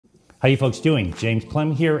How you folks doing? James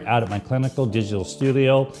Klim here out at my clinical digital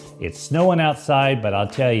studio. It's snowing outside, but I'll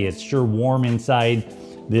tell you, it's sure warm inside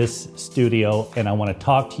this studio, and I want to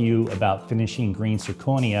talk to you about finishing green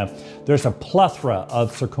zirconia. There's a plethora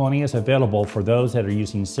of zirconias available for those that are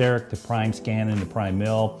using CEREC, the Prime Scan, and the Prime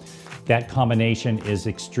Mill. That combination is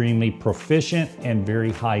extremely proficient and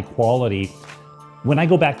very high quality. When I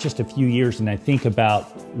go back just a few years and I think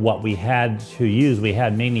about what we had to use, we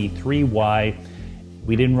had mainly 3Y.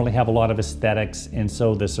 We didn't really have a lot of aesthetics, and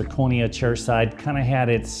so the Zirconia chairside kind of had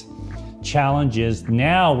its challenges.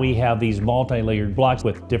 Now we have these multi-layered blocks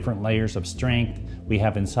with different layers of strength. We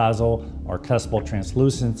have incisal or cuspal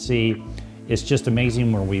translucency. It's just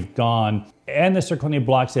amazing where we've gone. And the Zirconia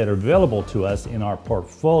blocks that are available to us in our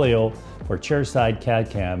portfolio for chairside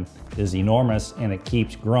CAD/CAM is enormous, and it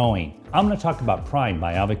keeps growing. I'm going to talk about Prime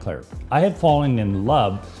by Aviclar. I have fallen in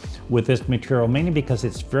love with this material mainly because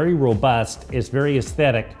it's very robust, it's very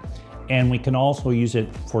aesthetic, and we can also use it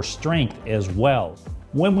for strength as well.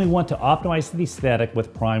 When we want to optimize the aesthetic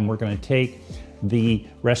with Prime, we're going to take the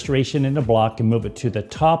restoration in the block and move it to the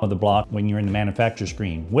top of the block when you're in the manufacturer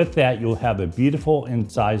screen. With that, you'll have a beautiful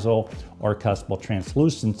incisal or cuspal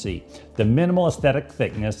translucency. The minimal aesthetic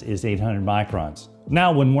thickness is 800 microns.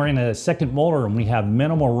 Now, when we're in a second molar and we have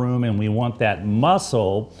minimal room and we want that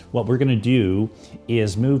muscle, what we're going to do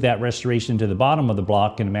is move that restoration to the bottom of the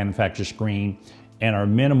block in the manufacturer screen, and our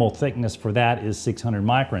minimal thickness for that is 600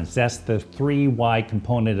 microns. That's the 3Y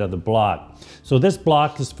component of the block. So this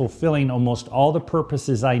block is fulfilling almost all the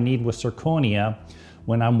purposes I need with zirconia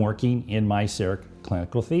when I'm working in my CEREC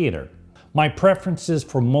clinical theater. My preferences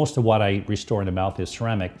for most of what I restore in the mouth is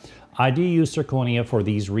ceramic. I do use zirconia for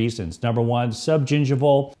these reasons. Number one,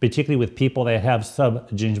 subgingival, particularly with people that have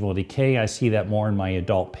subgingival decay. I see that more in my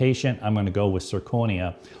adult patient. I'm going to go with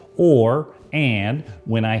zirconia. And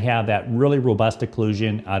when I have that really robust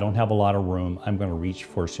occlusion, I don't have a lot of room, I'm going to reach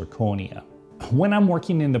for zirconia. When I'm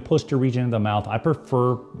working in the posterior region of the mouth, I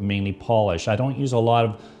prefer mainly polish. I don't use a lot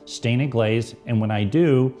of stain and glaze, and when I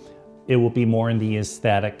do, it will be more in the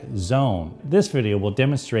aesthetic zone. This video will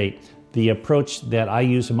demonstrate the approach that I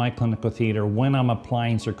use in my clinical theater when I'm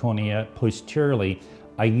applying zirconia posteriorly.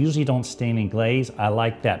 I usually don't stain and glaze. I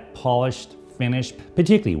like that polished finish,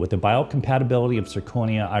 particularly with the biocompatibility of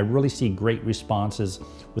zirconia. I really see great responses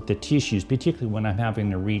with the tissues, particularly when I'm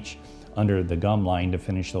having to reach under the gum line to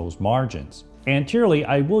finish those margins. Anteriorly,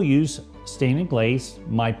 I will use stain and glaze.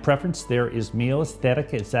 My preference there is Meal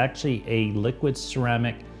Aesthetic. It's actually a liquid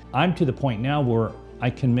ceramic. I'm to the point now where I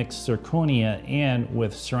can mix zirconia in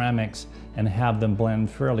with ceramics and have them blend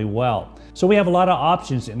fairly well. So we have a lot of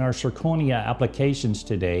options in our zirconia applications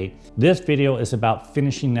today. This video is about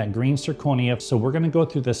finishing that green zirconia. So we're going to go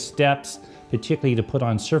through the steps, particularly to put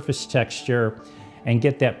on surface texture and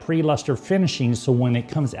get that pre-luster finishing, so when it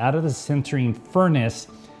comes out of the sintering furnace,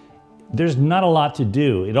 there's not a lot to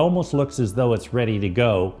do. It almost looks as though it's ready to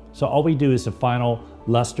go. So all we do is a final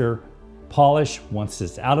luster polish once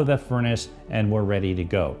it's out of the furnace and we're ready to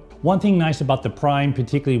go. One thing nice about the Prime,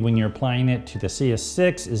 particularly when you're applying it to the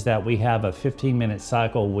CS6, is that we have a 15-minute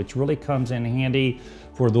cycle, which really comes in handy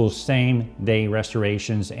for those same day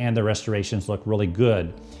restorations, and the restorations look really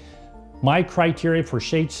good. My criteria for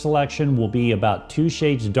shade selection will be about 2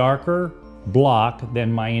 shades darker block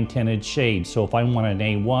than my intended shade. So if I want an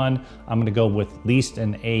A1, I'm going to go with at least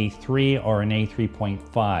an A3 or an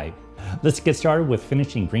A3.5. Let's get started with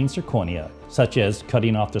finishing green zirconia, such as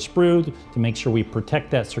cutting off the sprue to make sure we protect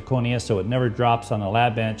that zirconia so it never drops on the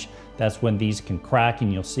lab bench. That's when these can crack,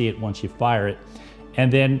 and you'll see it once you fire it.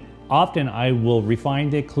 And then often I will refine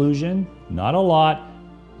the occlusion, not a lot.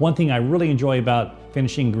 One thing I really enjoy about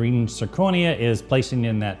finishing green zirconia is placing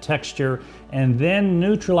in that texture and then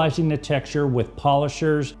neutralizing the texture with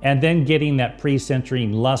polishers and then getting that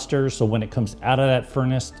pre-sintering luster, so when it comes out of that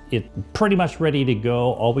furnace, it's pretty much ready to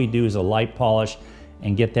go. All we do is a light polish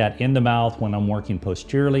and get that in the mouth when I'm working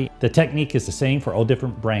posteriorly. The technique is the same for all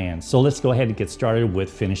different brands. So let's go ahead and get started with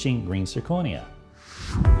finishing green zirconia.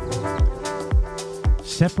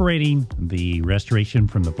 Separating the restoration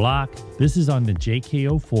from the block. This is on the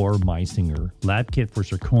JK04 Meisinger lab kit for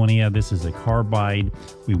zirconia. This is a carbide.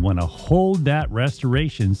 We want to hold that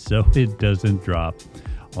restoration so it doesn't drop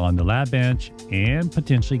on the lab bench and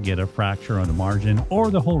potentially get a fracture on the margin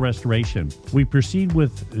or the whole restoration. We proceed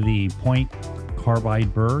with the point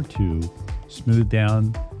carbide burr to smooth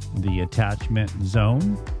down the attachment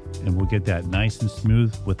zone, and we'll get that nice and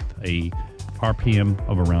smooth with a RPM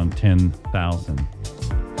of around 10,000.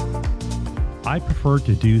 I prefer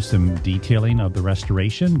to do some detailing of the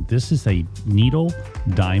restoration. This is a needle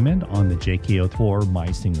diamond on the JK04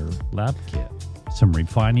 Meisinger lab kit. Some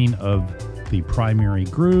refining of the primary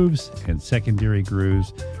grooves and secondary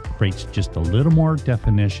grooves, creates just a little more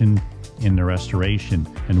definition in the restoration.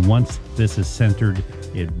 And once this is centered,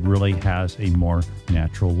 it really has a more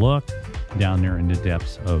natural look down there in the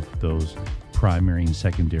depths of those primary and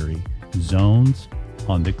secondary zones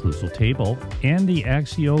on the occlusal table, and the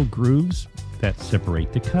axial grooves that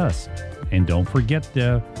separate the cusp. And don't forget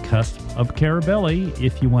the cusp of Carabelli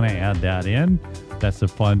if you want to add that in. That's a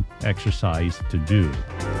fun exercise to do.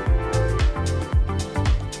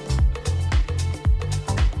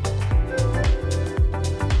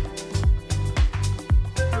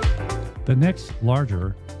 The next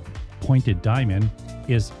larger pointed diamond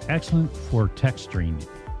is excellent for texturing.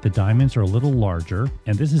 The diamonds are a little larger,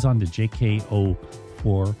 and this is on the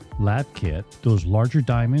JK04 lab kit. Those larger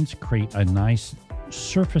diamonds create a nice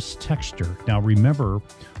surface texture. Now remember,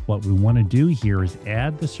 what we want to do here is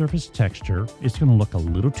add the surface texture. It's going to look a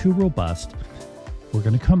little too robust. We're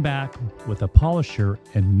going to come back with a polisher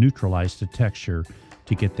and neutralize the texture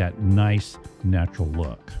to get that nice natural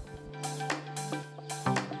look.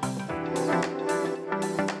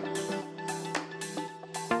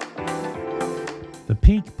 The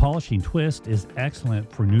pink polishing twist is excellent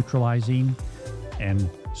for neutralizing and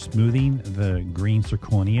smoothing the green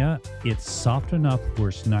zirconia. It's soft enough where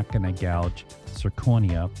it's not going to gouge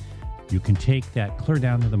zirconia. You can take that clear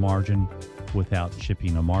down to the margin without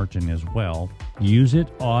chipping a margin as well. Use it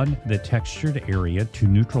on the textured area to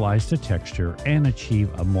neutralize the texture and achieve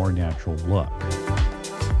a more natural look.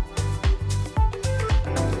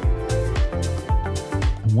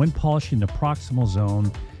 When polishing the proximal zone,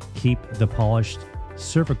 keep the polished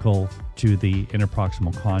cervical to the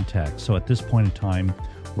interproximal contact. So at this point in time,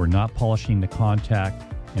 we're not polishing the contact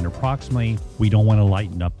interproximally. We don't want to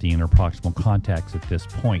lighten up the interproximal contacts at this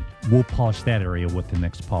point. We'll polish that area with the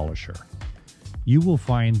next polisher. You will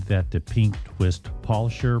find that the pink twist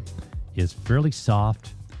polisher is fairly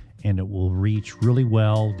soft, and it will reach really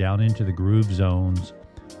well down into the groove zones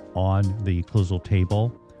on the occlusal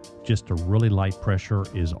table. Just a really light pressure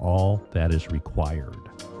is all that is required.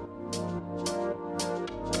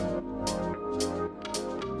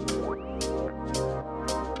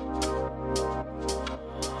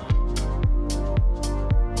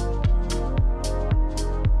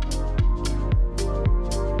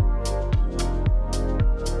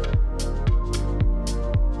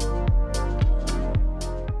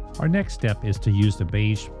 Our next step is to use the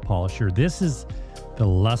beige polisher. This is the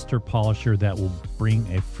luster polisher that will bring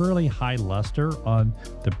a fairly high luster on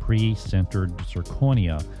the pre-centered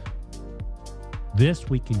zirconia.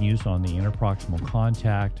 This we can use on the interproximal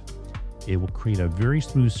contact. It will create a very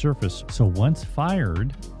smooth surface. So once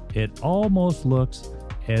fired, it almost looks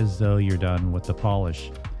as though you're done with the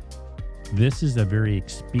polish. This is a very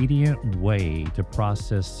expedient way to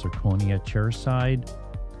process zirconia chairside.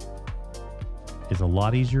 It's a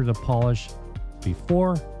lot easier to polish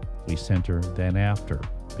before we center than after,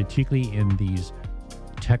 particularly in these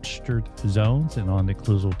textured zones and on the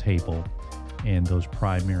occlusal table and those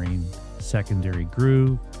primary and secondary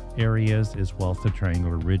groove areas, as well as the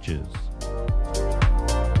triangular ridges.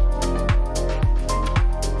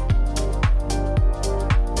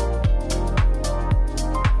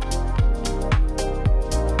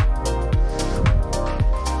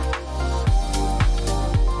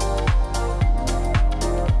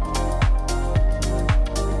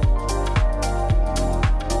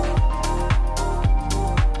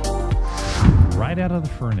 Right out of the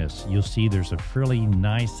furnace, you'll see there's a fairly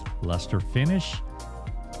nice luster finish.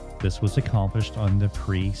 This was accomplished on the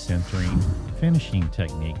pre-centering finishing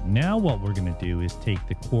technique. Now what we're going to do is take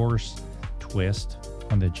the coarse twist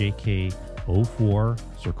on the JK04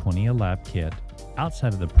 Zirconia lab kit.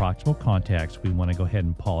 Outside of the proximal contacts, we want to go ahead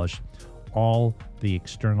and polish all the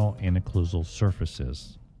external and occlusal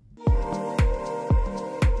surfaces.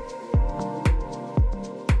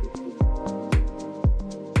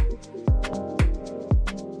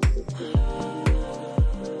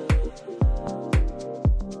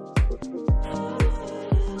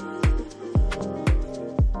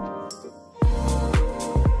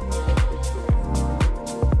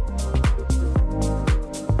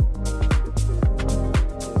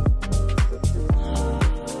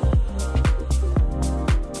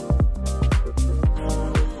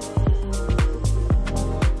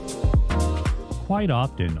 Quite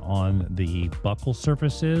often on the buckle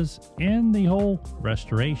surfaces and the whole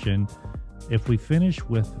restoration, if we finish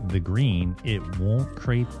with the green, it won't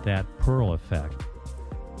create that pearl effect,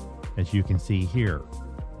 as you can see here.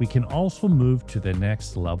 We can also move to the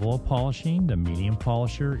next level of polishing. The medium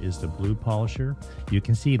polisher is the blue polisher. You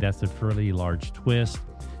can see that's a fairly large twist.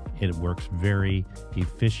 It works very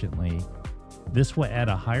efficiently This will add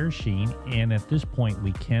a higher sheen, and at this point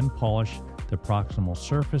we can polish the proximal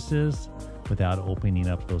surfaces without opening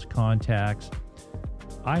up those contacts.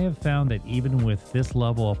 I have found that even with this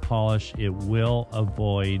level of polish, it will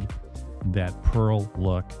avoid that pearl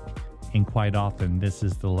look, and quite often this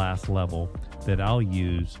is the last level that I'll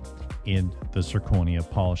use in the Zirconia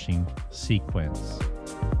polishing sequence.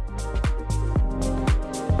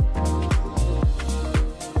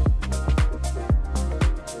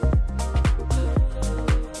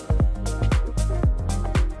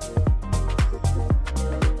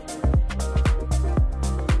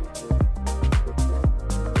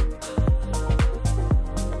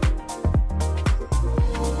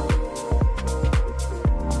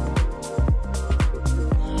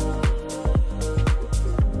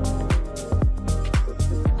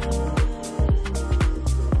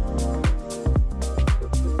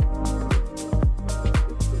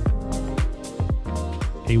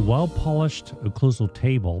 A well-polished occlusal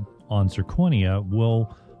table on Zirconia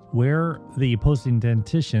will wear the opposing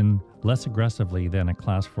dentition less aggressively than a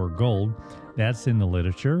Class 4 gold. That's in the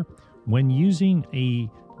literature. When using a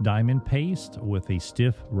diamond paste with a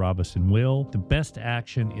stiff Robinson wheel, the best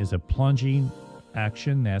action is a plunging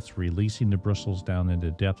action that's releasing the bristles down into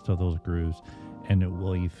the depths of those grooves, and it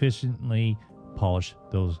will efficiently polish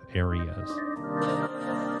those areas.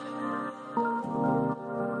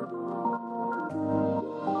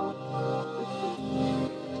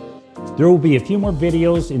 There will be a few more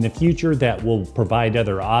videos in the future that will provide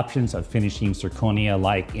other options of finishing Zirconia,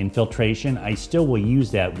 like infiltration. I still will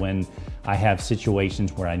use that when I have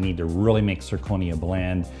situations where I need to really make Zirconia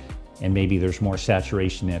blend and maybe there's more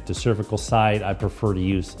saturation at the cervical side. I prefer to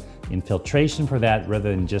use infiltration for that rather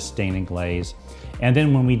than just stain and glaze. And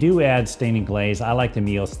then when we do add stain and glaze, I like the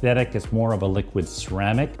Meostatic. It's more of a liquid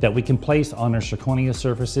ceramic that we can place on our Zirconia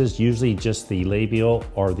surfaces, usually just the labial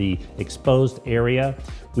or the exposed area.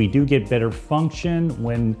 We do get better function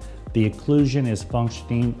when the occlusion is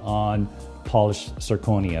functioning on polished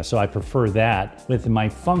Zirconia. So I prefer that with my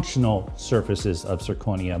functional surfaces of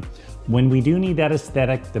Zirconia. When we do need that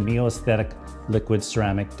aesthetic, the Meostatic liquid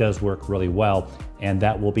ceramic does work really well, and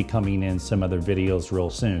that will be coming in some other videos real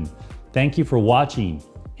soon. Thank you for watching.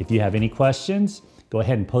 If you have any questions, go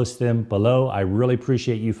ahead and post them below. I really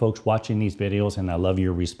appreciate you folks watching these videos, and I love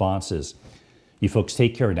your responses. You folks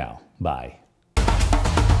take care now. Bye.